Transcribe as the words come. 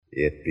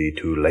It be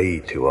too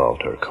late to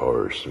alter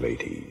course,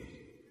 mateys,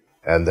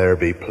 and there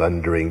be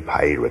plundering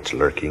pirates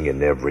lurking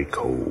in every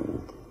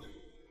cove.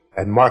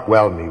 And mark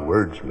well me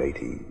words,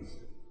 mateys,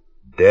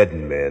 dead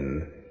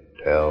men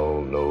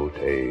tell no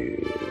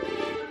tales.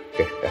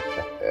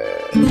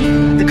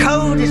 The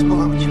code is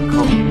more what you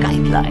call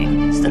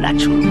guidelines than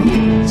actual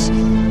rules.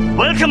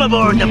 Welcome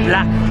aboard the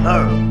Black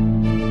Pearl.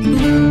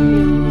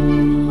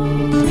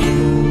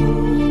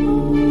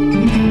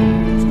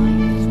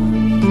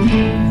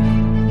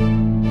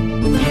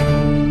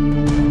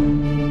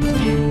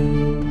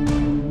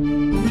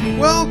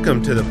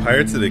 Welcome to the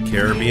Pirates of the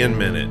Caribbean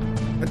Minute,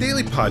 a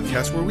daily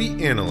podcast where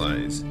we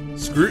analyze,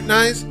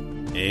 scrutinize,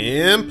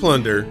 and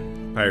plunder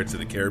Pirates of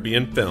the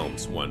Caribbean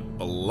films, one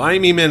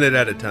blimey minute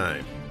at a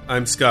time.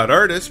 I'm Scott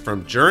Artist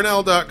from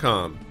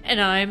Journal.com.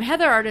 And I'm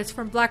Heather Artist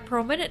from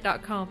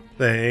BlackPearlMinute.com.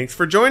 Thanks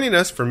for joining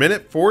us for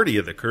Minute 40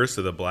 of The Curse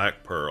of the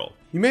Black Pearl.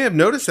 You may have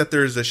noticed that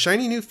there's a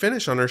shiny new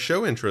finish on our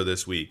show intro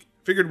this week.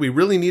 Figured we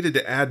really needed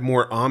to add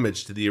more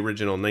homage to the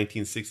original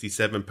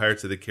 1967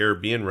 Pirates of the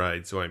Caribbean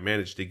ride, so I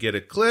managed to get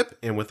a clip,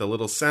 and with a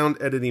little sound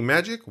editing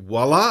magic,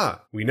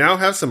 voila! We now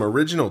have some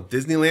original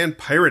Disneyland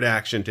pirate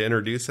action to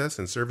introduce us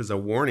and serve as a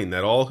warning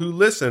that all who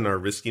listen are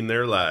risking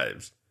their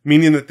lives.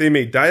 Meaning that they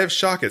may die of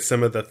shock at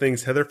some of the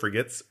things Heather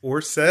forgets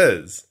or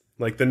says.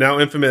 Like the now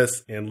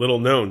infamous and little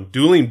known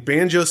dueling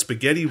banjo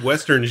spaghetti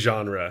western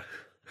genre.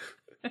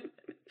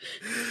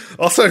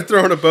 Also, I'm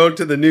throwing a bone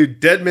to the new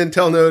Dead Men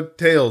Tell No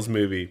Tales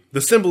movie.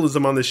 The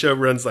symbolism on the show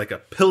runs like a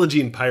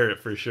pillaging pirate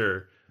for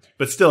sure.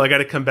 But still, I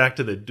gotta come back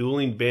to the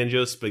dueling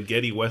banjo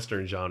spaghetti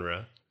western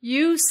genre.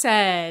 You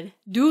said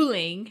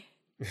dueling.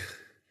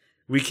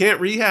 We can't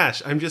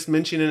rehash. I'm just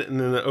mentioning it in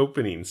the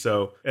opening.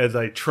 So as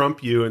I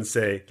trump you and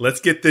say, let's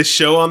get this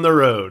show on the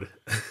road.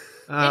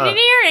 Yeah,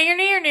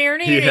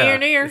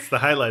 it's the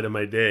highlight of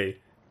my day.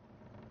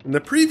 In the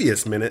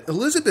previous minute,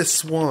 Elizabeth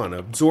Swann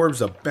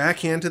absorbs a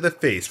backhand to the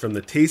face from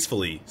the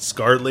tastefully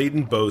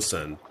scar-laden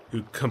bosun,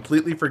 who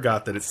completely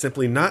forgot that it's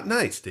simply not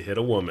nice to hit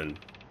a woman.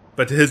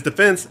 But to his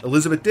defense,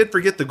 Elizabeth did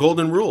forget the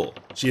golden rule.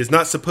 She is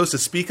not supposed to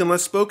speak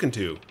unless spoken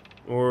to.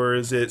 Or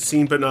is it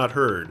seen but not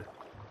heard?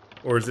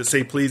 Or is it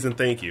say please and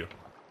thank you?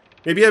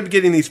 Maybe I'm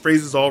getting these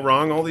phrases all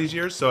wrong all these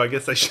years, so I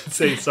guess I should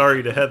say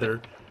sorry to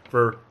Heather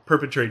for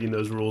perpetrating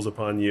those rules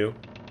upon you.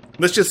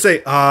 Let's just say,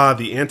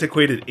 the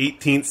antiquated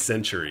 18th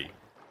century.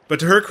 But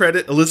to her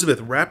credit,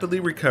 Elizabeth rapidly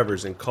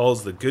recovers and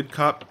calls the good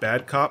cop,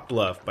 bad cop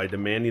bluff by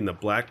demanding the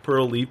Black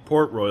Pearl leave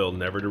Port Royal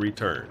never to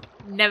return.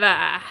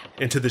 Never.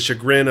 And to the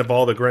chagrin of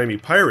all the grimy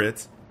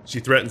pirates,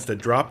 she threatens to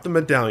drop the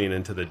medallion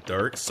into the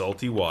dark,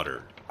 salty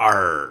water.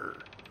 Arr!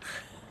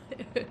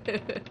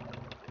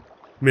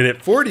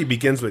 Minute 40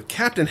 begins with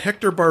Captain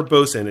Hector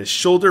Barbossa and his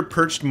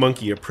shoulder-perched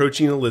monkey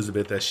approaching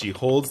Elizabeth as she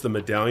holds the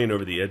medallion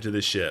over the edge of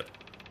the ship.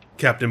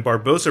 Captain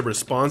Barbossa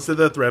responds to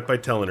the threat by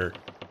telling her,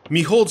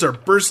 "Me holds are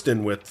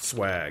burstin' with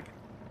swag.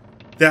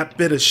 That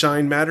bit of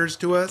shine matters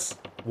to us?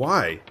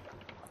 Why?"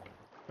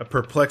 A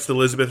perplexed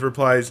Elizabeth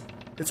replies,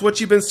 "It's what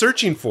you've been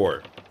searching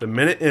for." The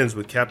minute ends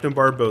with Captain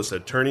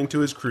Barbossa turning to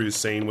his crew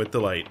saying with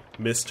delight,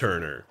 "Miss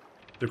Turner."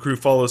 The crew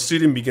follows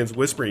suit and begins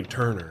whispering,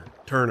 "Turner,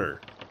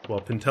 Turner," while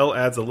Pintel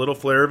adds a little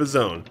flair of his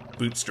own,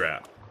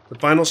 "Bootstrap." The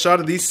final shot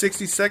of these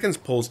 60 seconds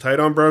pulls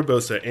tight on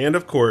Barbossa and,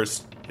 of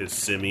course, his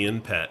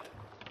simian pet.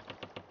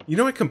 You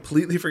know, I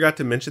completely forgot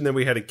to mention that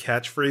we had a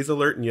catchphrase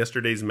alert in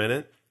yesterday's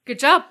minute. Good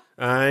job.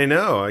 I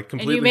know. I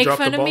completely dropped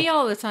the ball. And you make fun of me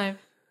all the time.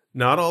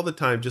 Not all the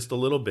time, just a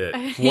little bit.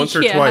 Once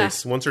or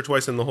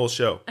twice in the whole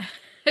show.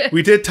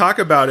 We did talk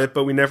about it,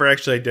 but we never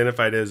actually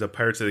identified it as a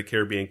Pirates of the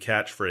Caribbean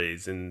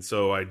catchphrase. And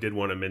so I did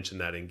want to mention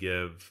that and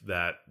give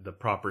that the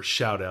proper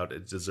shout out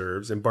it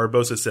deserves. And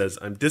Barbossa says,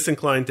 "I'm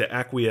disinclined to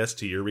acquiesce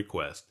to your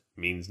request."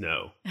 Means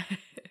no.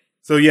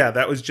 So yeah,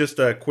 that was just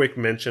a quick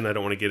mention. I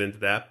don't want to get into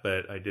that,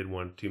 but I did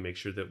want to make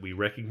sure that we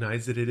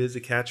recognize that it is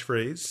a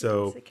catchphrase.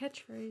 So it's a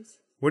catchphrase.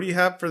 What do you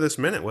have for this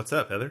minute? What's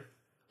up, Heather?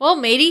 Well,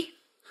 matey,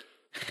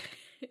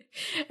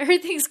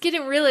 everything's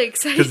getting really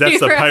exciting. Because that's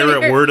the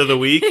pirate word of the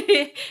week.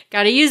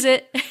 Gotta use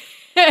it.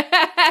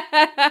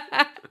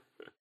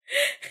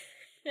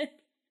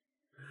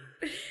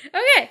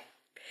 Okay.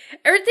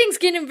 Everything's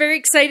getting very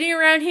exciting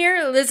around here.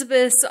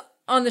 Elizabeth's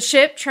on the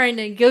ship trying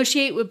to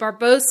negotiate with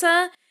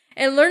Barbossa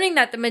and learning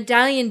that the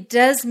medallion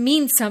does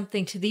mean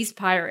something to these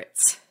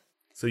pirates.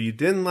 So you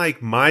didn't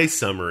like my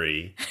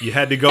summary. You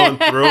had to go and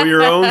throw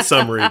your own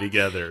summary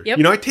together. Yep.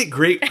 You know, I take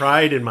great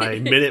pride in my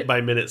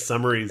minute-by-minute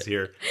summaries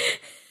here.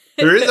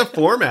 There is a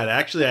format.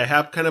 Actually, I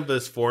have kind of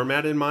this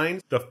format in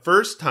mind. The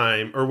first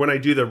time, or when I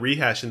do the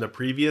rehash in the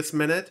previous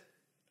minute,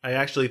 I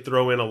actually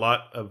throw in a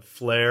lot of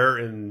flair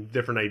and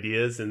different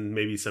ideas and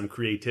maybe some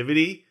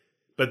creativity.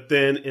 But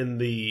then in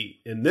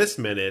this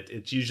minute,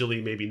 it's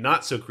usually maybe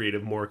not so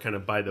creative, more kind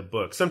of by the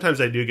book. Sometimes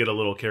I do get a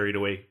little carried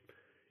away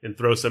and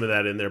throw some of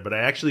that in there, but I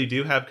actually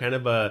do have kind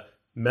of a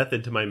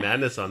method to my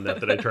madness on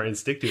that I try and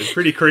stick to. It's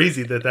pretty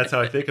crazy that that's how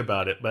I think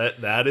about it,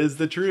 but that is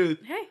the truth.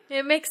 Hey,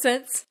 it makes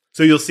sense.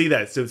 So you'll see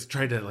that. So it's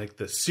trying to like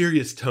the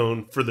serious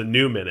tone for the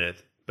new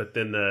minute, but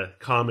then the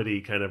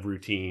comedy kind of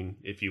routine,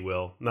 if you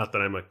will. Not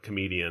that I'm a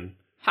comedian.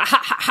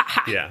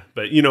 Yeah,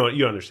 but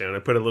you understand. I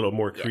put a little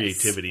more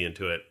creativity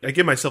into it. I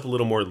give myself a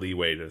little more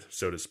leeway,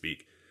 so to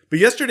speak. But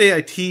yesterday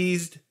I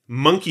teased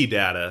monkey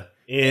data,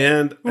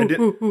 and I did...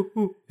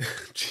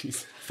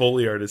 Jeez,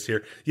 Foley artist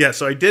here. Yeah,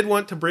 so I did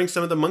want to bring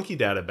some of the monkey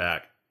data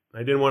back. I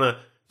didn't want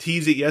to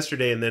tease it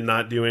yesterday and then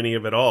not do any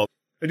of it all.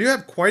 I do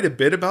have quite a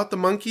bit about the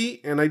monkey,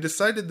 and I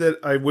decided that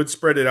I would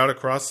spread it out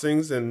across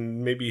things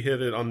and maybe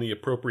hit it on the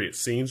appropriate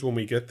scenes when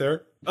we get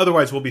there.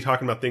 Otherwise, we'll be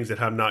talking about things that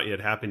have not yet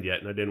happened yet,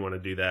 and I didn't want to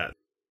do that.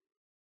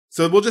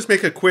 So we'll just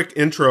make a quick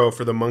intro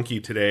for the monkey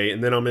today,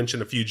 and then I'll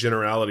mention a few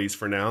generalities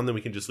for now, and then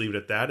we can just leave it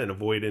at that and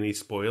avoid any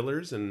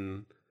spoilers,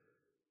 and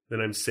then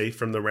I'm safe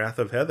from the wrath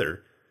of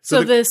Heather.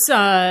 So this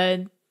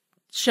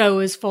show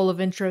is full of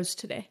intros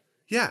today.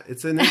 Yeah,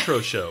 it's an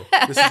intro show.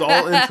 This is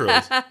all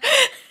intros.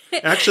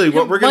 Actually,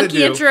 what we're going to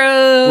do,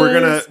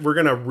 intros. we're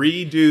gonna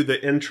redo the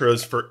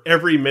intros for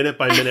every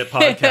minute-by-minute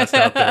podcast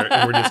out there,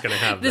 and we're just going to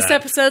have this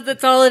episode,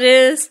 that's all it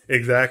is.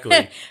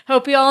 Exactly.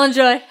 Hope you all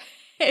enjoy.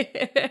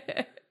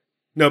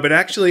 No, but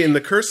actually, in The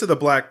Curse of the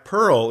Black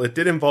Pearl, it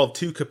did involve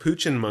two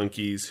capuchin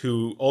monkeys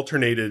who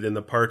alternated in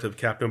the part of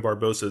Captain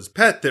Barbossa's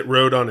pet that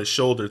rode on his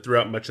shoulder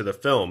throughout much of the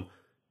film.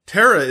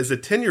 Tara is a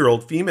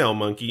 10-year-old female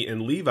monkey,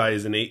 and Levi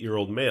is an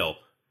 8-year-old male.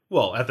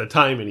 Well, at the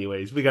time,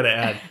 anyways. We got to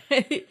add,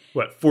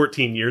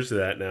 14 years to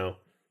that now.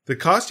 The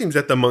costumes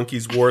that the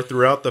monkeys wore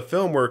throughout the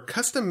film were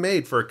custom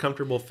made for a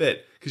comfortable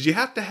fit, because you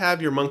have to have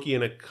your monkey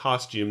in a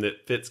costume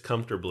that fits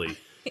comfortably.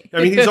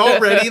 I mean, he's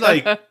already,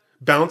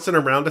 bouncing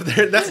around up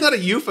there. That's not a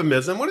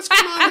euphemism. What is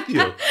going on with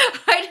you?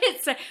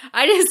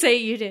 I didn't say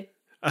you did.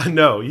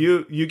 No,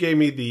 you gave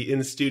me the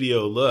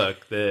in-studio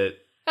look that,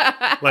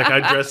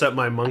 I dress up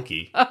my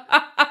monkey.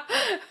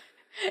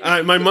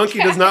 My monkey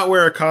does not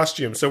wear a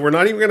costume, so we're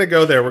not even going to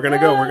go there. We're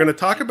going to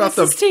talk about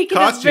the costume. This is taking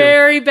a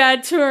very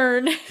bad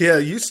turn. Yeah,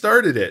 you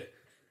started it.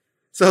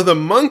 So the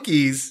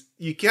monkeys,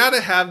 you got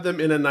to have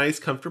them in a nice,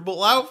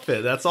 comfortable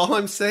outfit. That's all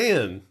I'm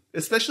saying.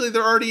 Especially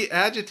they're already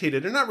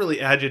agitated. They're not really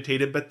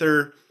agitated, but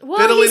they're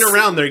fiddling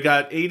around. They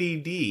got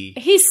ADD.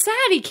 He's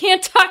sad. He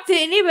can't talk to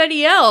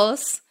anybody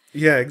else.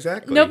 Yeah,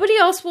 exactly. Nobody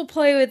else will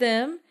play with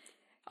him.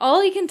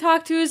 All he can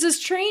talk to is his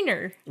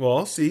trainer.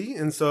 Well, see?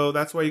 And so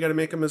that's why you got to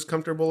make him as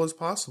comfortable as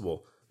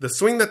possible. The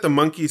swing that the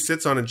monkey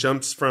sits on and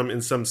jumps from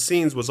in some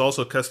scenes was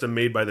also custom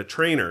made by the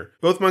trainer.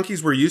 Both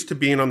monkeys were used to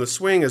being on the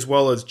swing as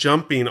well as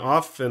jumping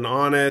off and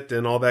on it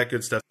and all that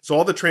good stuff. So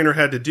all the trainer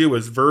had to do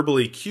was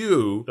verbally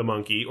cue the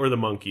monkey, or the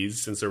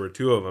monkeys, since there were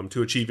two of them,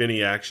 to achieve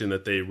any action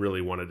that they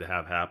really wanted to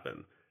have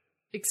happen.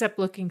 Except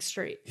looking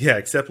straight. Yeah,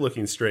 except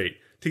looking straight.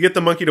 To get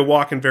the monkey to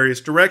walk in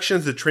various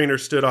directions, the trainer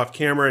stood off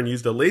camera and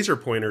used a laser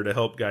pointer to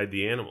help guide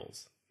the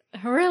animals.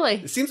 Really?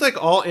 It seems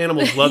like all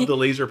animals love the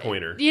laser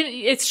pointer.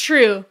 It's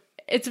true.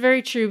 It's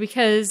very true,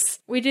 because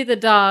we do the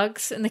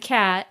dogs and the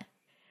cat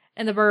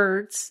and the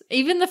birds.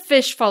 Even the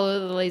fish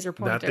follow the laser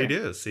pointer. That they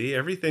do. See,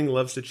 everything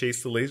loves to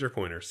chase the laser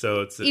pointer.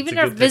 So it's even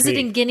a our good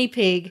visiting technique. guinea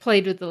pig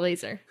played with the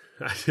laser.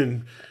 I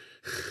didn't.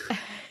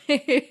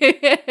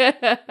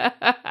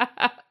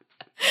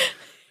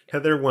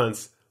 Heather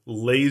wants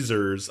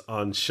lasers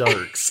on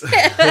sharks.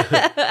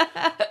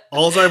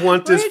 All I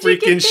want is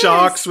freaking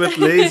sharks with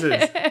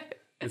lasers.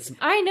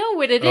 I know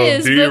what it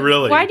is. Do you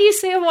really? Why do you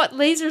say I want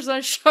lasers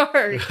on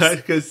sharks?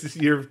 Because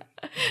you're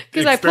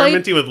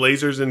experimenting with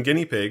lasers and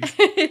guinea pigs.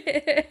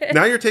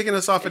 Now you're taking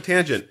us off a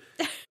tangent.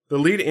 The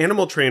lead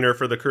animal trainer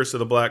for The Curse of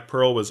the Black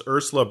Pearl was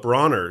Ursula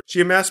Bronner.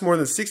 She amassed more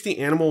than 60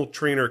 animal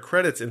trainer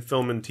credits in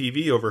film and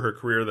TV over her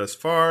career thus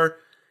far.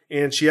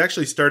 And she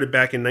actually started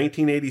back in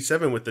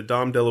 1987 with the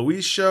Dom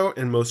DeLuise show,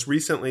 and most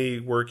recently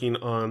working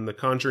on The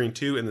Conjuring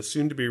 2 and the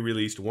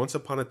soon-to-be-released Once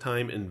Upon a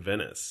Time in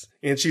Venice.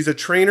 And she's a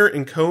trainer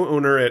and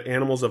co-owner at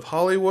Animals of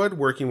Hollywood,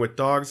 working with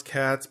dogs,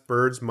 cats,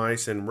 birds,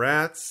 mice, and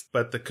rats.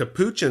 But the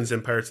capuchins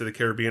in Pirates of the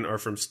Caribbean are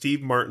from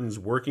Steve Martin's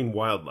Working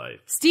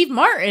Wildlife. Steve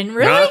Martin,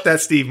 really? Not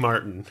that Steve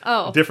Martin.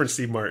 Oh. Different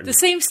Steve Martin. The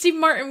same Steve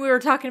Martin we were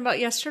talking about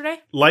yesterday?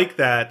 Like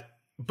that,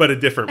 but a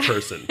different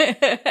person.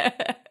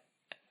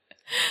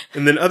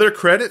 And then other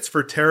credits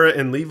for Tara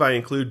and Levi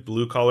include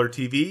Blue Collar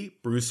TV,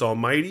 Bruce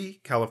Almighty,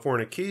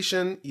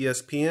 Californication,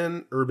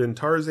 ESPN, Urban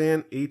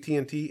Tarzan,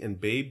 AT&T, and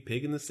Babe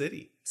Pig in the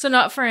City. So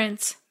not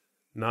Friends.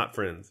 Not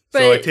Friends. But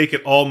so I take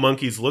it all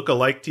monkeys look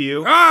alike to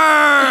you?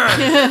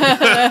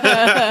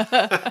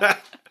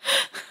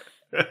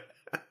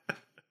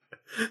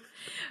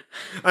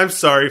 I'm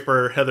sorry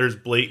for Heather's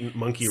blatant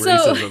monkey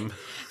racism.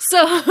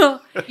 So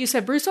you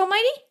said Bruce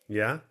Almighty?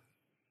 Yeah.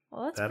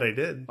 Well, that's that I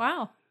did.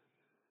 Wow.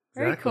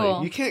 Very Exactly.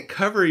 cool. You can't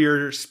cover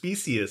your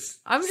species.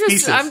 I'm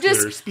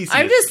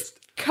just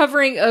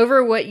covering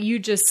over what you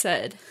just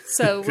said.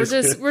 So we're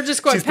just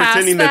going she's past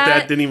pretending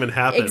that didn't even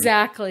happen.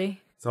 Exactly.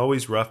 It's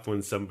always rough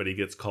when somebody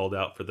gets called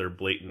out for their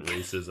blatant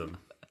racism.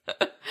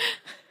 I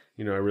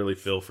really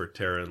feel for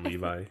Tara and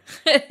Levi.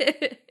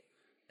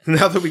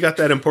 Now that we got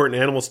that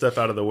important animal stuff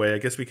out of the way, I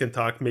guess we can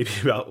talk maybe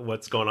about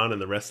what's going on in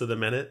the rest of the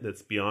minute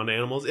that's beyond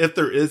animals. If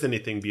there is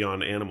anything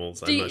beyond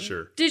animals, I'm not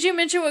sure. Did you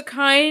mention what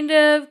kind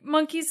of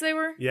monkeys they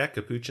were? Yeah,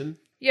 capuchin.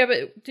 Yeah,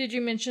 but did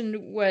you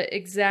mention what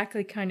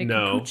exactly kind of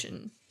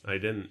capuchin? No, I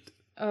didn't.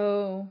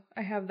 Oh,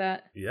 I have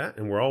that. Yeah,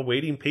 and we're all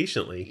waiting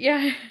patiently.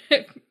 Yeah,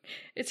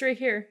 it's right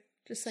here.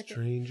 Just a second.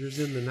 Strangers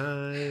in the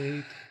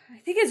night. I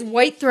think it's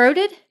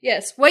white-throated.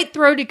 Yes,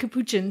 white-throated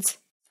capuchins.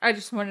 I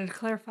just wanted to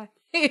clarify.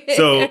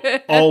 So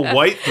all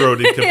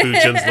white-throated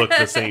capuchins look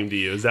the same to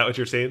you. Is that what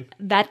you're saying?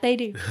 That they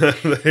do.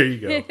 There you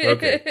go.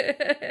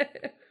 Okay.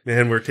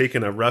 Man, we're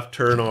taking a rough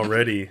turn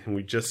already, and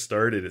we just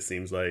started, it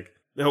seems like.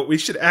 No, we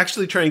should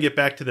actually try and get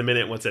back to the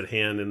minute what's at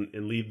hand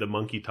and leave the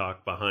monkey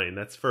talk behind.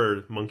 That's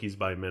for Monkeys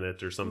by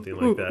Minute or something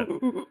like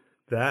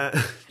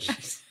that.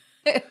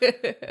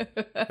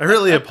 I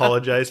really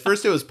apologize.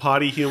 First it was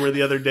potty humor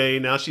the other day.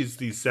 Now she's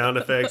these sound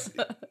effects.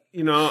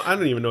 You know, I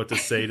don't even know what to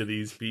say to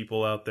these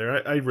people out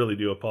there. I really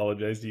do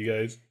apologize to you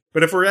guys.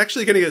 But if we're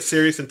actually going to get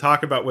serious and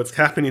talk about what's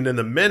happening in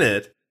the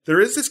minute, there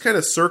is this kind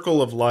of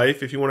circle of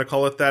life, if you want to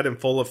call it that, in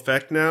full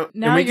effect now.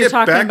 Now you're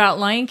talking about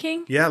Lion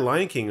King? Yeah,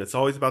 Lion King. It's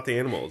always about the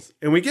animals.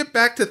 And we get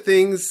back to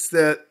things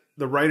that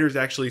the writers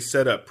actually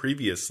set up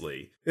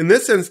previously. In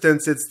this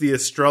instance, it's the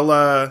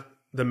Estrella,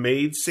 the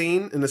maid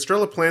scene. And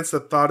Estrella plants the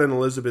thought in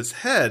Elizabeth's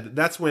head.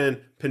 That's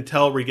when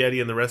Pintel,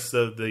 Rigetti, and the rest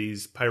of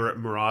these pirate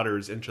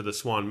marauders enter the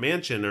Swan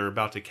Mansion are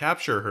about to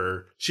capture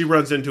her. She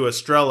runs into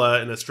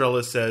Estrella, and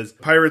Estrella says,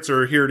 "Pirates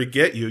are here to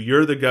get you.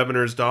 You're the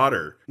governor's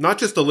daughter." Not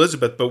just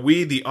Elizabeth, but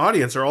we, the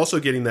audience, are also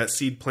getting that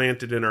seed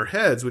planted in our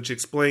heads, which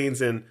explains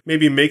and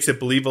maybe makes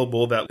it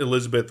believable that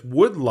Elizabeth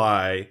would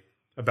lie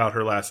about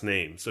her last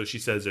name. So she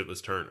says it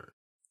was Turner.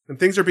 And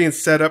things are being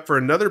set up for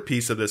another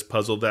piece of this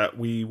puzzle that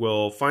we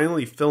will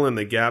finally fill in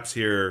the gaps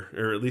here,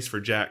 or at least for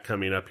Jack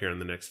coming up here in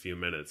the next few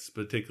minutes,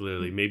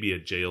 particularly maybe a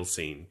jail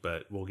scene,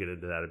 but we'll get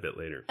into that a bit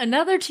later.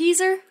 Another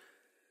teaser?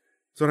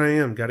 That's what I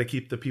am. Got to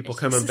keep the people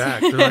coming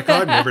back. They're like, "Oh,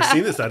 I've never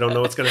seen this. I don't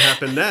know what's going to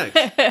happen next."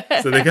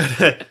 So they got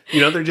to,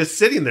 they're just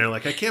sitting there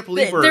like, I can't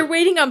believe they're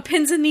waiting on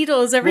pins and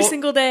needles every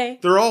single day.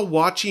 They're all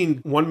watching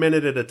 1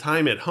 minute at a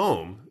time at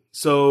home.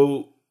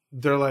 So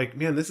they're like,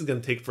 man, this is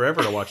going to take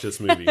forever to watch this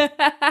movie.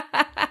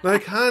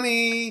 Like,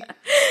 honey,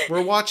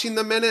 we're watching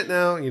the minute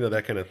now.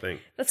 That kind of thing.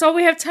 That's all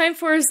we have time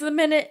for is the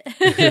minute.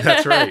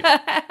 That's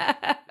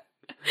right.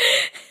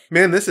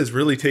 Man, this is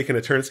really taking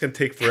a turn. It's going to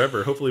take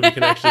forever. Hopefully we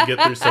can actually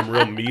get through some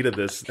real meat of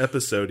this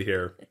episode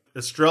here.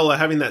 Estrella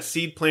having that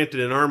seed planted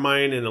in our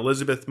mind and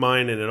Elizabeth's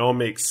mind, and it all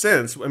makes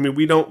sense. I mean,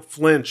 we don't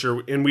flinch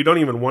and we don't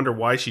even wonder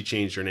why she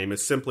changed her name.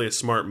 It's simply a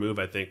smart move,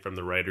 I think, from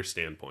the writer's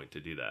standpoint to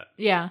do that.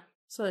 Yeah,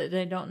 so that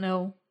they don't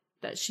know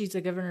that she's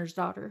a governor's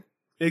daughter.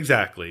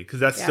 Exactly, because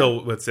that's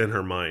still what's in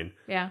her mind.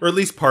 Yeah. Or at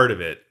least part of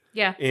it.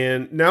 Yeah.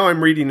 And now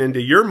I'm reading into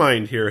your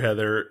mind here,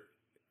 Heather,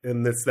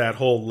 and it's that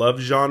whole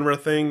love genre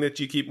thing that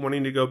you keep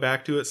wanting to go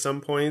back to at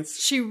some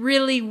points. She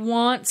really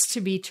wants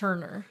to be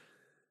Turner.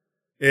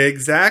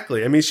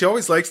 Exactly. I mean, she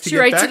always likes to get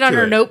back to it. She writes it on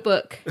her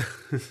notebook.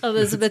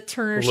 Elizabeth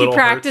Turner. She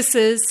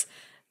practices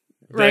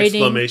writing.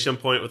 The exclamation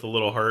point with a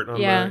little heart on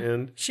the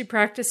end. She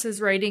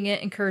practices writing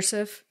it in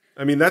cursive.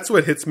 I mean, that's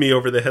what hits me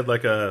over the head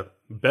like a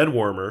bed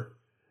warmer.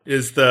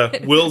 Is the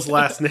Will's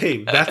last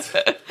name. That's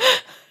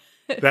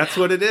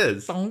what it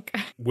is. Bonk.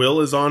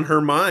 Will is on her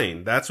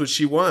mind. That's what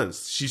she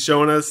wants. She's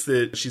showing us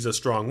that she's a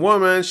strong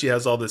woman. She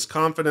has all this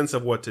confidence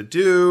of what to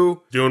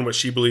do, doing what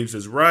she believes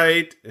is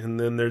right. And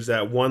then there's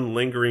that one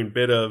lingering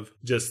bit of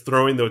just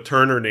throwing the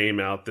Turner name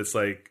out that's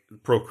like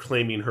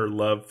proclaiming her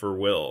love for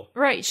Will.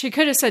 Right. She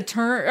could have said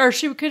Turner, or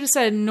she could have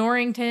said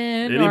Norrington.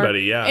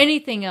 Anybody, or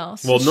anything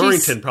else. Well,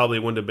 Norrington probably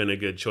wouldn't have been a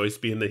good choice,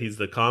 being that he's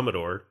the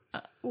Commodore.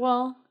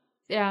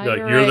 Yeah,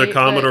 you're right, the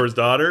Commodore's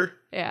daughter?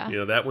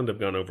 Yeah. That wouldn't have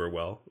gone over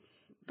well.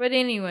 But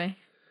anyway.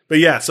 But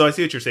yeah, so I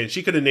see what you're saying.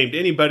 She could have named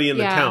anybody in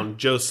the town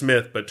Joe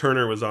Smith, but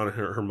Turner was on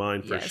her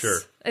mind for sure.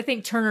 I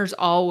think Turner's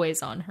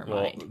always on her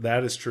mind.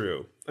 That is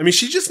true. I mean,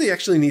 she just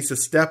actually needs to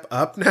step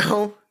up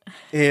now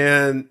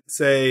and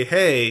say,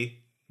 "Hey,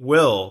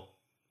 Will,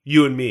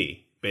 you and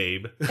me,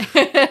 babe."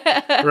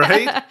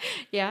 Right?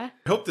 Yeah.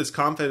 I hope this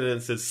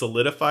confidence is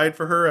solidified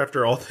for her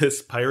after all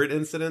this pirate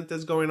incident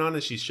is going on,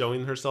 and she's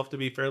showing herself to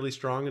be fairly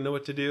strong and know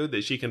what to do,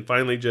 that she can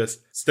finally just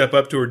step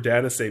up to her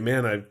dad and say,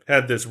 "Man, I've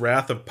had this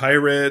wrath of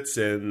pirates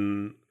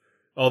and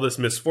all this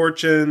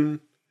misfortune,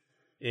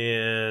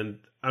 and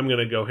I'm going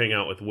to go hang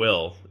out with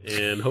Will."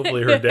 And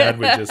hopefully her dad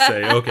would just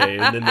say, "Okay,"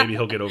 and then maybe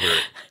he'll get over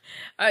it.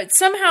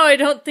 Somehow I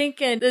don't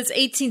think in this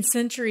 18th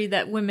century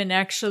that women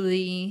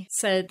actually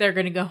said they're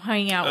going to go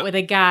hang out with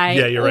a guy.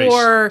 Yeah, you're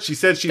right. She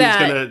said she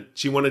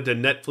wanted to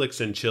Netflix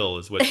and chill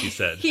is what she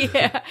said.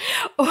 Yeah.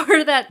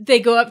 Or that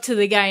they go up to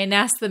the guy and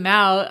ask them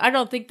out. I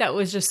don't think that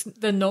was just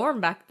the norm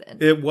back then.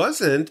 It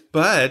wasn't,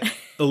 but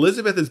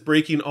Elizabeth is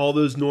breaking all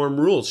those norm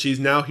rules.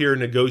 She's now here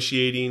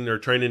negotiating or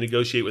trying to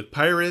negotiate with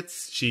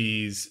pirates.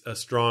 She's a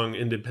strong,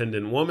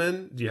 independent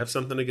woman. Do you have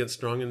something against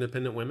strong,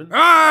 independent women?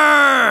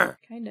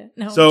 Kind of.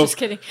 No, I'm just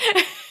kidding.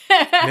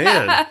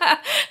 Man,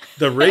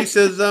 the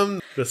racism,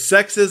 the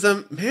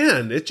sexism,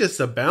 man, it just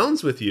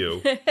abounds with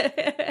you.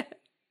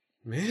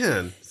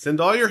 Man, send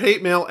all your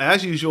hate mail,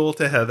 as usual,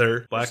 to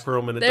Heather,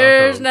 blackpearlminute.com.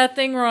 There's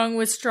nothing wrong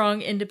with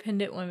strong,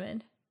 independent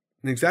women.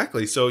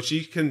 Exactly. So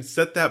she can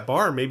set that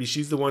bar. Maybe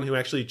she's the one who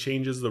actually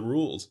changes the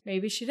rules.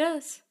 Maybe she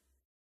does.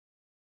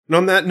 And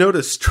on that note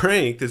of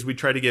strength, as we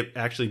try to get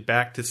actually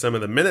back to some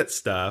of the minute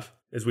stuff,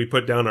 as we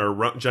put down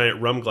our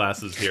giant rum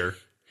glasses here.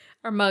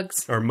 Our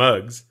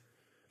mugs.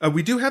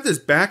 We do have this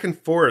back and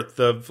forth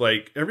of,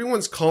 like,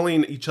 everyone's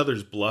calling each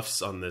other's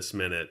bluffs on this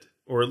minute.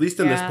 Or at least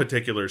in this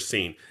particular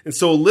scene. And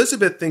so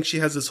Elizabeth thinks she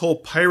has this whole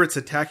pirates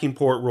attacking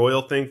Port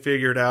Royal thing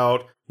figured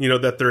out. You know,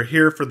 that they're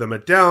here for the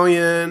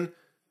medallion.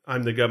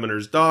 I'm the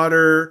governor's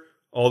daughter.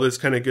 All this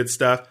kind of good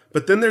stuff.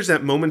 But then there's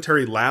that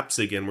momentary lapse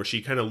again where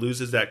she kind of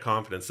loses that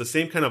confidence. The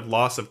same kind of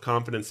loss of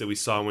confidence that we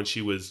saw when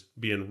she was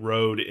being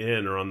rowed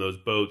in or on those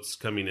boats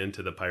coming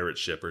into the pirate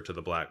ship or to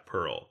the Black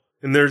Pearl.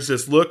 And there's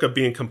this look of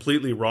being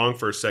completely wrong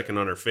for a second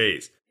on her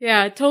face.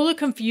 Yeah, total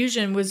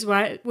confusion was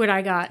what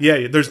I got.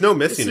 Yeah, there's no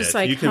missing it.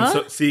 Like, you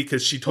can see,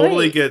 because she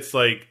totally gets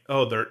like,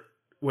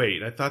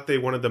 I thought they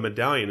wanted the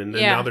medallion, and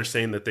then now they're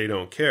saying that they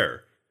don't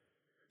care.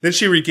 Then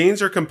she regains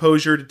her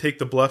composure to take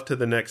the bluff to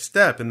the next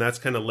step, and that's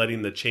kind of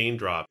letting the chain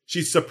drop.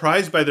 She's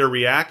surprised by their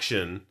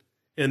reaction,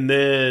 and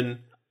then...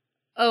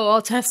 Oh,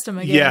 I'll test them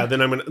again. Yeah,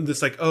 then I'm going to...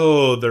 It's like,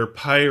 they're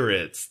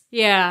pirates.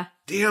 Yeah.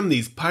 Damn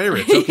these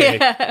pirates.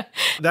 Okay.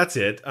 That's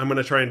it. I'm going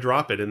to try and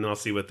drop it, and I'll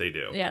see what they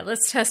do. Yeah,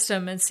 let's test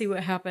them and see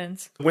what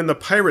happens. When the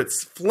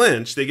pirates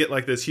flinch, they get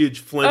like this huge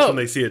flinch when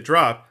they see it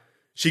drop.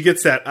 She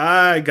gets that,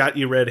 I got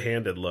you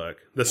red-handed look.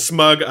 The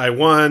smug, I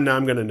won, now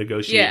I'm going to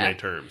negotiate my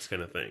terms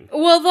kind of thing.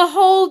 Well, the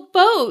whole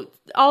boat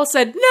all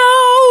said,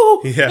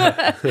 no!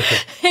 Yeah.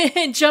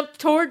 And jumped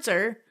towards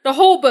her. The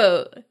whole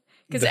boat.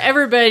 Because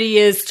everybody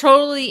is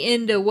totally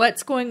into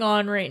what's going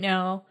on right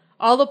now.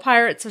 All the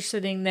pirates are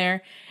sitting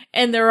there.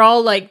 And they're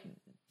all like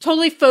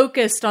totally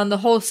focused on the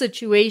whole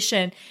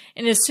situation.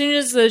 And as soon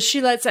as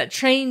she lets that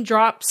train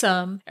drop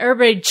some,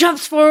 everybody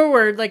jumps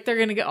forward like they're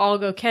going to all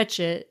go catch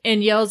it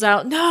and yells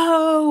out,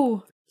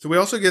 no! So we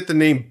also get the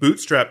name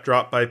Bootstrap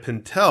dropped by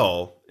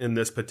Pintel in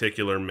this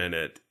particular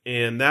minute.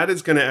 And that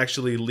is going to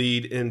actually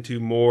lead into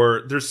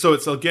more...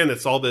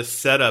 it's all this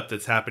setup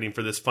that's happening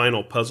for this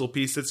final puzzle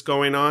piece that's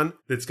going on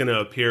that's going to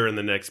appear in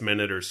the next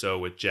minute or so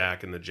with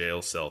Jack and the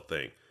jail cell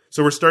thing.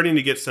 So we're starting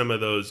to get some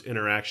of those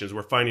interactions.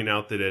 We're finding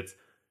out that it's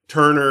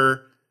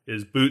Turner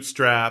is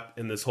Bootstrap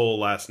and this whole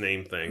last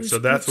name thing. Who's so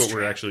that's Bootstrap?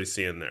 what we're actually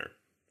seeing there.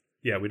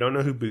 Yeah, we don't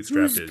know who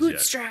Bootstrap is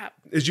Bootstrap?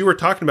 yet. As you were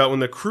talking about, when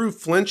the crew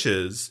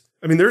flinches,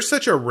 I mean, there's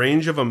such a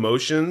range of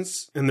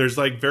emotions, and there's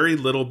like very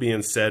little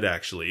being said,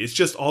 actually. It's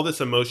just all this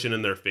emotion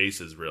in their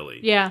faces, really.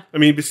 Yeah. I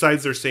mean,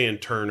 besides they're saying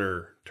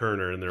Turner,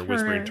 and they're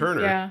whispering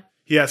Turner. Yeah.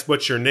 He asks,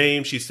 what's your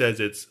name? She says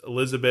it's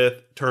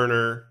Elizabeth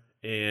Turner,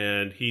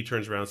 and he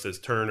turns around and says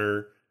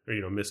Turner.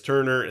 Or, Miss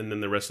Turner, and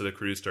then the rest of the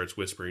crew starts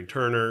whispering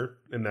Turner,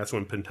 and that's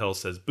when Pintel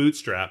says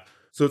Bootstrap.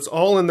 So it's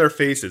all in their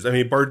faces. I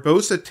mean,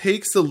 Barbossa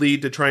takes the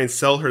lead to try and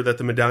sell her that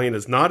the medallion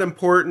is not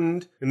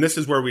important, and this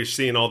is where we're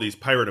seeing all these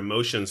pirate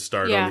emotions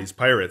start on these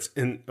pirates.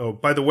 And,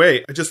 by the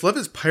way, I just love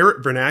his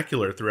pirate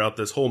vernacular throughout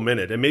this whole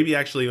minute, and maybe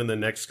actually in the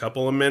next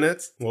couple of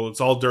minutes. Well, it's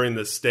all during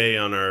the stay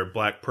on our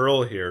Black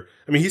Pearl here.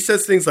 I mean, he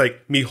says things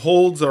like, me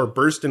holds are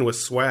bursting with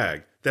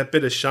swag. That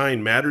bit of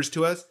shine matters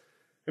to us.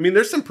 I mean,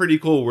 there's some pretty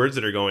cool words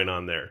that are going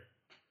on there.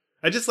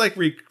 I just like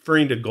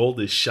referring to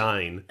gold as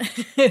shine.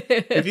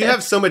 If you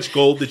have so much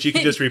gold that you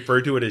can just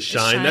refer to it as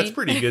shine. That's a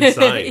pretty good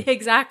sign.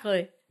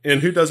 Exactly.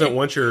 And who doesn't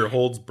want your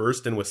holds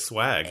bursting with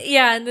swag?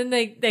 Yeah, and then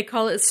they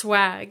call it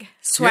swag.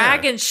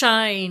 Swag and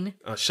shine.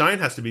 Shine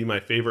has to be my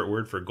favorite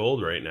word for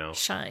gold right now.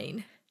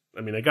 Shine.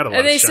 I mean, I got a lot of shine.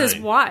 And they says,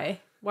 why?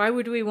 Why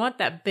would we want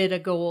that bit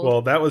of gold?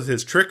 Well, that was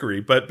his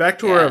trickery. But back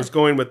to where I was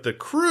going with the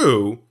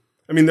crew...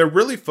 I mean, they're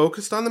really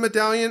focused on the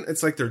medallion.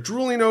 It's like they're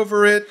drooling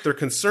over it. They're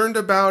concerned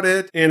about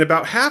it. And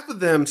about half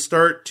of them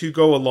start to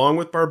go along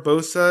with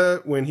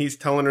Barbossa when he's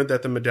telling her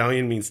that the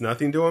medallion means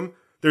nothing to him.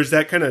 There's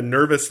that kind of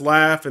nervous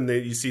laugh, and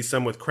then you see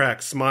some with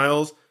cracked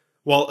smiles,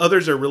 while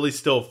others are really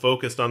still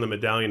focused on the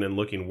medallion and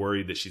looking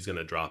worried that she's going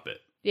to drop it.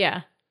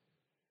 Yeah,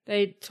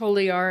 they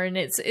totally are. And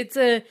it's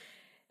a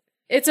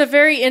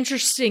very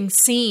interesting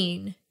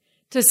scene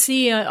to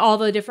see all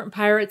the different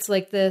pirates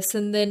like this,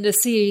 and then to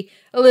see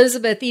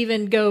Elizabeth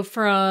even go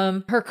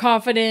from her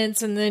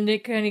confidence, and then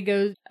it kind of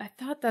goes, I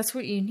thought that's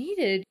what you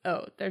needed.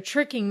 Oh, they're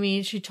tricking me.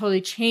 And she totally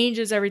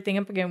changes everything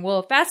up again. Well,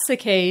 if that's the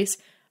case,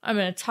 I'm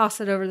going to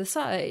toss it over the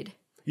side.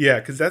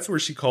 Yeah, because that's where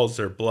she calls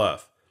their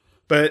bluff.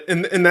 But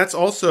and that's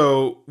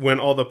also when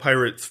all the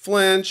pirates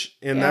flinch,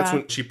 and that's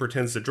when she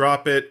pretends to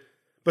drop it.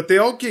 But they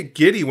all get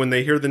giddy when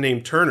they hear the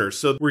name Turner.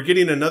 So we're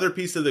getting another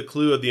piece of the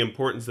clue of the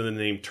importance of the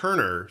name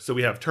Turner. So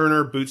we have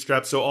Turner,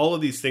 Bootstrap. So all of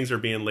these things are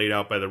being laid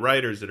out by the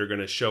writers that are going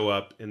to show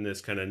up in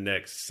this kind of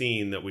next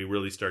scene that we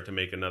really start to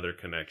make another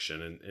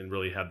connection and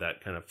really have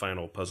that kind of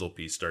final puzzle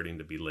piece starting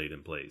to be laid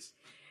in place.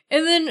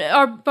 And then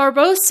our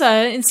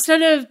Barbossa,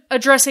 instead of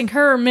addressing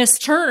her, Miss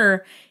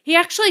Turner, he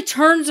actually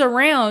turns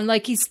around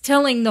like he's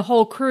telling the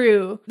whole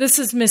crew, this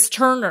is Miss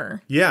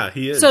Turner. Yeah,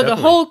 he is. So definitely.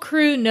 The whole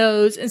crew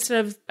knows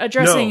instead of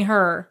addressing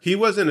her. He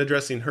wasn't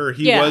addressing her.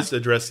 He was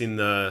addressing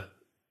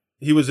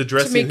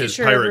his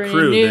pirate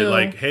crew. They're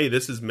like, hey,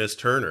 this is Miss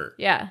Turner.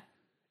 Yeah.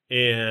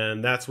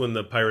 And that's when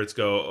the pirates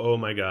go, oh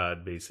my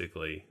God,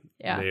 basically.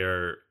 Yeah. They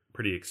are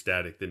pretty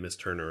ecstatic that Miss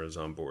Turner is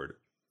on board.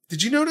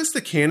 Did you notice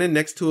the cannon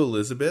next to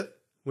Elizabeth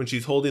when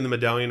she's holding the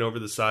medallion over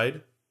the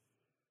side?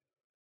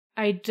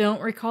 I don't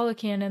recall a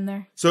cannon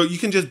there. So you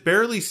can just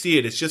barely see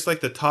it. It's just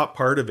like the top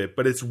part of it,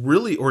 but it's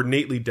really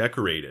ornately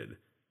decorated.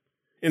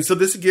 And so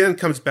this again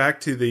comes back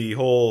to the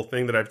whole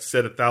thing that I've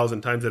said 1,000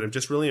 times, that I'm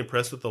just really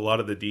impressed with a lot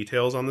of the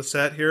details on the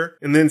set here.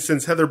 And then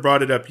since Heather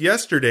brought it up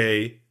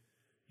yesterday,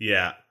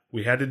 yeah,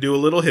 we had to do a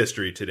little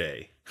history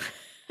today.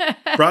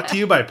 Brought to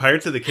you by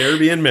Pirates of the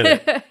Caribbean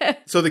Minute.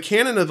 So the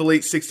cannon of the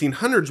late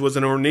 1600s was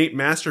an ornate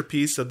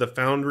masterpiece of the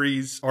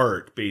foundry's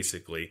art,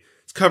 basically.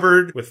 It's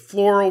covered with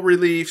floral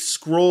reliefs,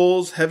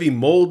 scrolls, heavy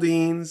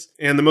moldings,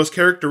 and the most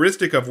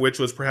characteristic of which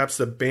was perhaps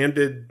the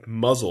banded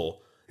muzzle.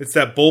 It's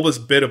that bulbous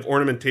bit of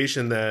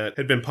ornamentation that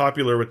had been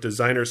popular with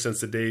designers since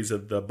the days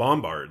of the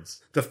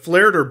bombards. The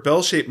flared or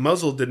bell-shaped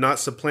muzzle did not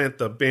supplant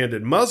the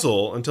banded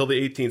muzzle until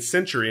the 18th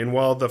century, and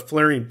while the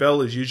flaring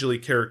bell is usually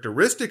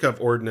characteristic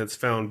of ordnance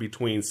found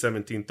between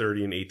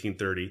 1730 and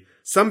 1830,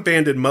 some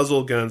banded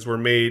muzzle guns were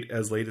made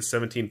as late as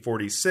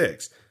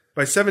 1746.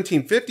 By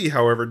 1750,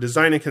 however,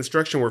 design and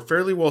construction were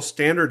fairly well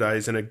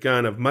standardized in a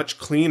gun of much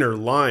cleaner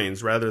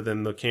lines rather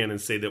than the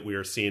cannons, say, that we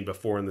are seeing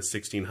before in the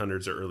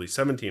 1600s or early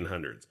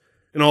 1700s.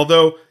 And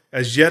although,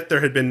 as yet,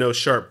 there had been no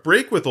sharp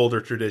break with older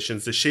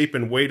traditions, the shape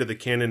and weight of the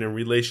cannon in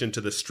relation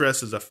to the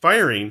stresses of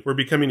firing were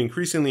becoming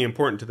increasingly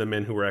important to the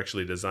men who were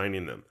actually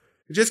designing them.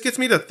 It just gets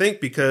me to think,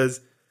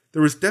 because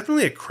there was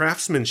definitely a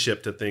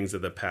craftsmanship to things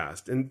of the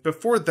past. And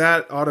before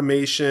that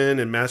automation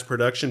and mass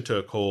production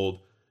took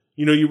hold,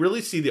 you really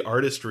see the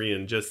artistry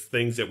in just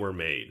things that were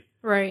made.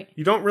 Right.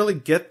 You don't really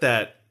get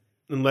that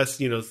unless,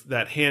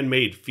 that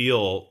handmade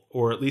feel,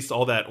 or at least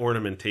all that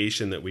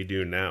ornamentation that we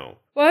do now.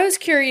 Well, I was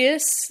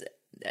curious,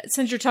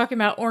 since you're talking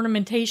about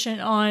ornamentation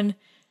on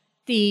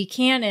the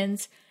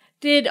cannons,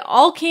 did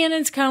all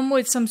cannons come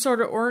with some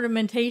sort of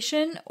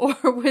ornamentation, or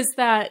was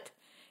that,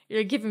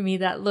 you're giving me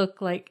that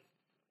look like...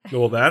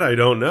 Well, that I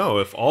don't know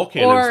if all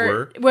cannons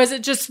were. Was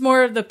it just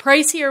more of the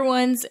pricier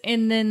ones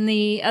and then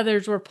the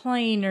others were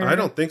plain? Or I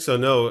don't think so,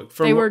 no.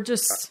 They were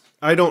just...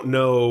 I don't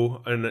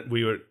know, and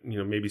we would,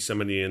 maybe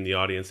somebody in the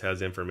audience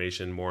has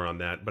information more on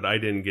that, but I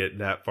didn't get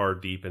that far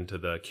deep into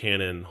the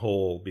cannon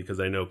hole because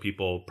I know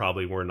people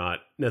probably were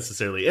not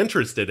necessarily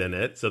interested in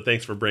it. So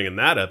thanks for bringing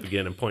that up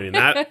again and pointing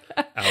that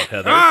out,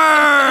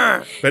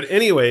 Heather. But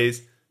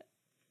anyways,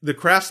 the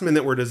craftsmen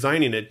that were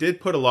designing it did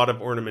put a lot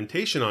of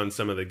ornamentation on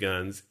some of the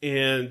guns,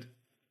 and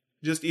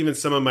just even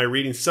some of my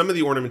reading, some of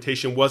the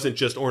ornamentation wasn't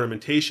just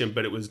ornamentation,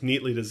 but it was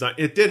neatly designed.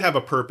 It did have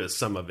a purpose,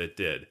 some of it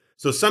did.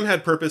 So some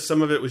had purpose,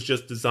 some of it was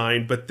just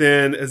design. But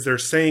then, as they're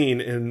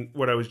saying in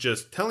what I was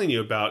just telling you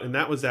about, and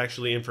that was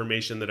actually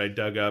information that I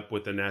dug up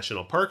with the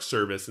National Park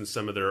Service and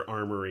some of their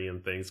armory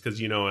and things,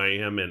 because, I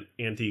am an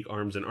antique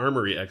arms and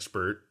armory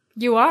expert.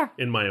 You are.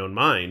 In my own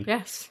mind.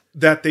 Yes.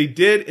 That they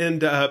did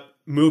end up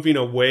moving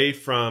away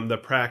from the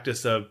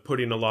practice of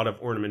putting a lot of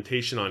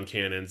ornamentation on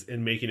cannons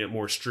and making it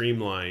more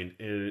streamlined,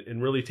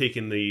 and really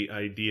taking the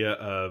idea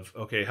of,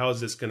 okay, how is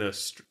this going to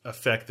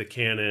affect the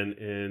cannon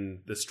and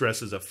the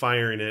stresses of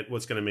firing it?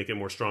 What's going to make it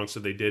more strong? So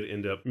they did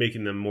end up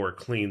making them more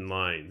clean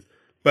lines.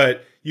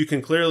 But you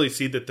can clearly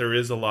see that there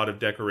is a lot of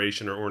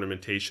decoration or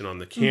ornamentation on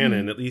the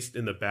cannon, at least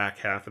in the back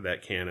half of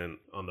that cannon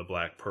on the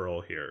Black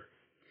Pearl here.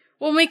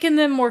 Well, making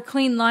them more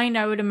clean lined,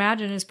 I would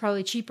imagine, is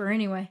probably cheaper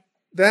anyway.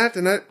 That,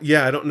 and that,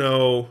 yeah, I don't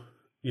know,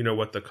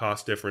 what the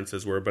cost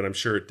differences were, but I'm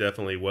sure it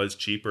definitely was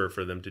cheaper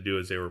for them to do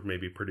as they were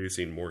maybe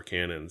producing more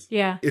cannons.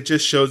 Yeah. It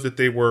just shows that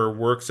they were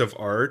works of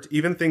art.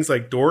 Even things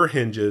like door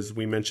hinges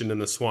we mentioned in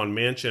the Swan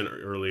Mansion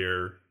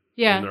earlier.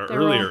 Yeah. In our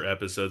earlier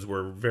episodes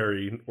were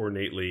very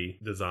ornately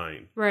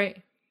designed.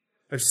 Right.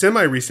 I've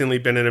semi-recently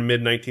been in a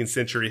mid-19th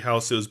century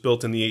house that was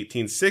built in the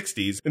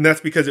 1860s, and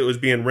that's because it was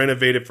being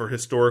renovated for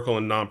historical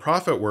and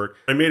nonprofit work.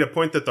 I made a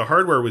point that the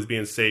hardware was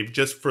being saved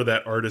just for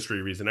that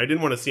artistry reason. I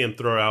didn't want to see them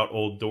throw out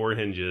old door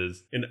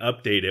hinges and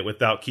update it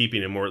without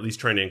keeping them, or at least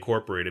trying to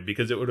incorporate it,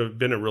 because it would have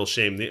been a real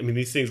shame. I mean,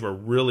 these things were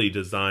really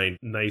designed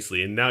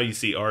nicely, and now you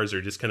see ours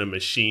are just kind of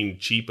machined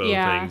cheapo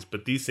things,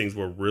 but these things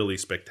were really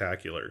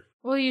spectacular.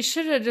 Well, you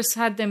should have just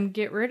had them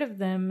get rid of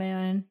them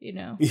and,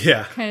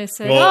 yeah, kind of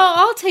say,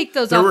 I'll take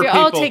those off you.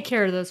 I'll take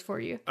care of those for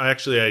you. I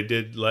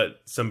did let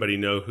somebody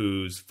know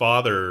whose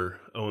father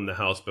owned the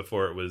house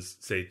before it was,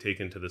 say,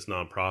 taken to this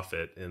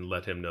nonprofit, and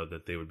let him know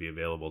that they would be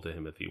available to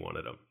him if he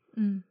wanted them.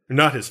 Mm.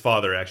 Not his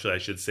father, actually, I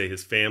should say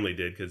his family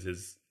did, because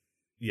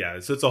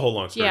so it's a whole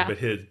long story,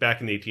 but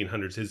back in the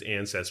 1800s, his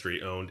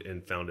ancestry owned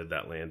and founded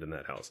that land in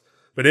that house.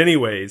 But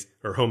anyways,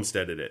 or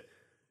homesteaded it.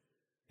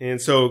 And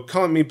so,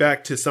 calling me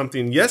back to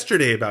something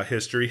yesterday about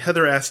history,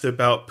 Heather asked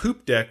about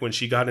poop deck when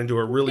she got into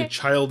a really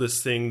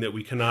childish thing that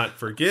we cannot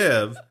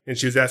forgive. And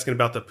she was asking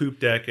about the poop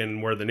deck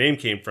and where the name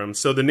came from.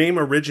 So the name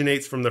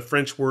originates from the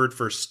French word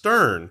for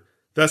stern.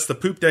 Thus, the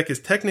poop deck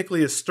is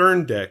technically a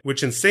stern deck,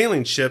 which in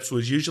sailing ships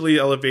was usually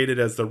elevated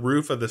as the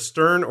roof of the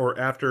stern or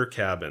after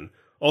cabin,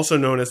 also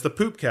known as the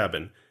poop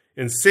cabin.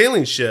 In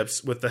sailing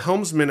ships, with the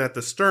helmsman at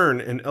the stern,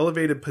 an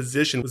elevated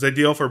position was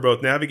ideal for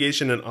both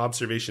navigation and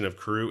observation of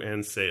crew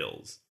and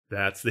sails.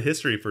 That's the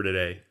history for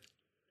today.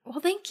 Well,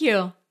 thank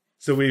you.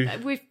 So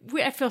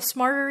I feel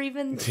smarter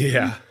even.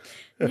 Yeah.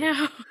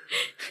 Now.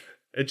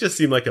 It just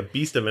seemed like a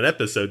beast of an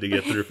episode to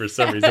get through for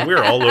some reason. We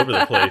were all over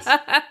the place.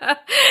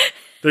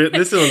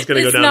 This one's going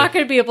to go down. It's not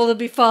going to be able to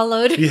be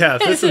followed. Yeah,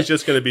 this one's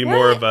just going to be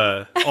more of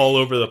a all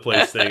over the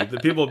place thing.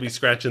 The people will be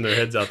scratching their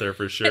heads out there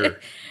for sure.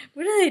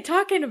 What are they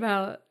talking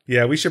about?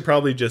 Yeah, we should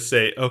probably just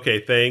say,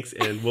 okay, thanks,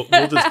 and we'll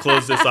just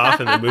close this off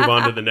and then move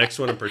on to the next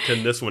one and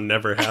pretend this one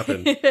never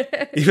happened.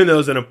 Even though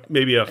it's in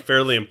maybe a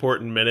fairly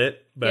important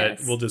minute, but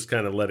We'll just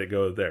kind of let it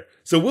go there.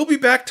 So we'll be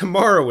back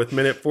tomorrow with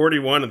minute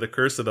 41 of The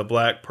Curse of the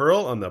Black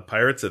Pearl on the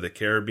Pirates of the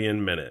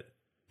Caribbean Minute.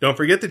 Don't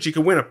forget that you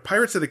can win a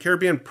Pirates of the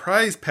Caribbean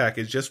prize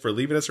package just for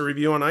leaving us a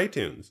review on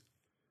iTunes.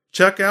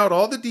 Check out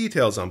all the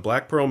details on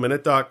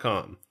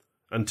blackpearlminute.com.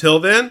 Until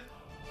then,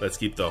 let's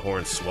keep the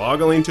horn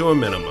swoggling to a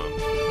minimum.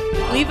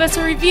 Leave us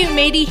a review,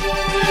 matey.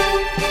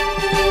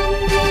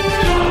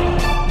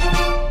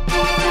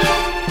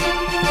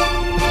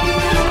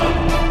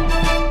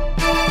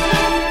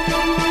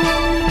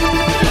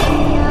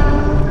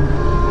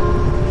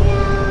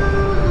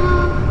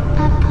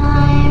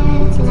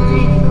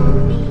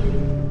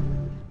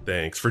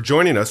 Thanks for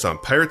joining us on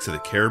Pirates of the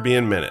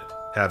Caribbean Minute.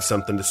 Have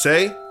something to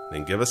say?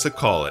 Then give us a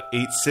call at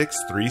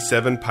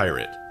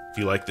 8637-PIRATE. If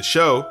you like the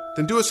show,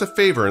 then do us a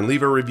favor and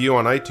leave a review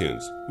on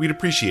iTunes. We'd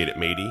appreciate it,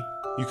 matey.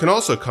 You can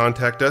also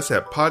contact us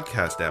at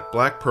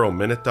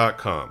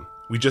podcast@blackpearlminute.com.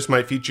 We just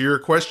might feature your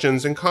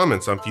questions and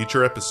comments on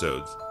future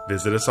episodes.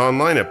 Visit us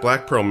online at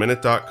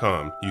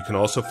blackpearlminute.com. You can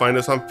also find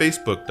us on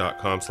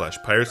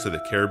facebook.com/Pirates of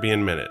the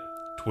Caribbean Minute,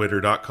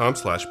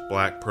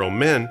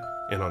 twitter.com/blackpearlmin,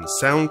 and on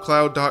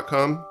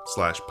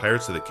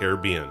soundcloud.com/Pirates of the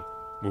Caribbean,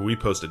 where we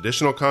post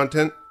additional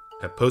content,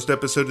 have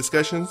post-episode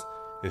discussions,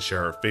 and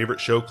share our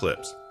favorite show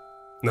clips.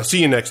 Now see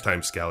you next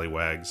time,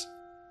 scallywags.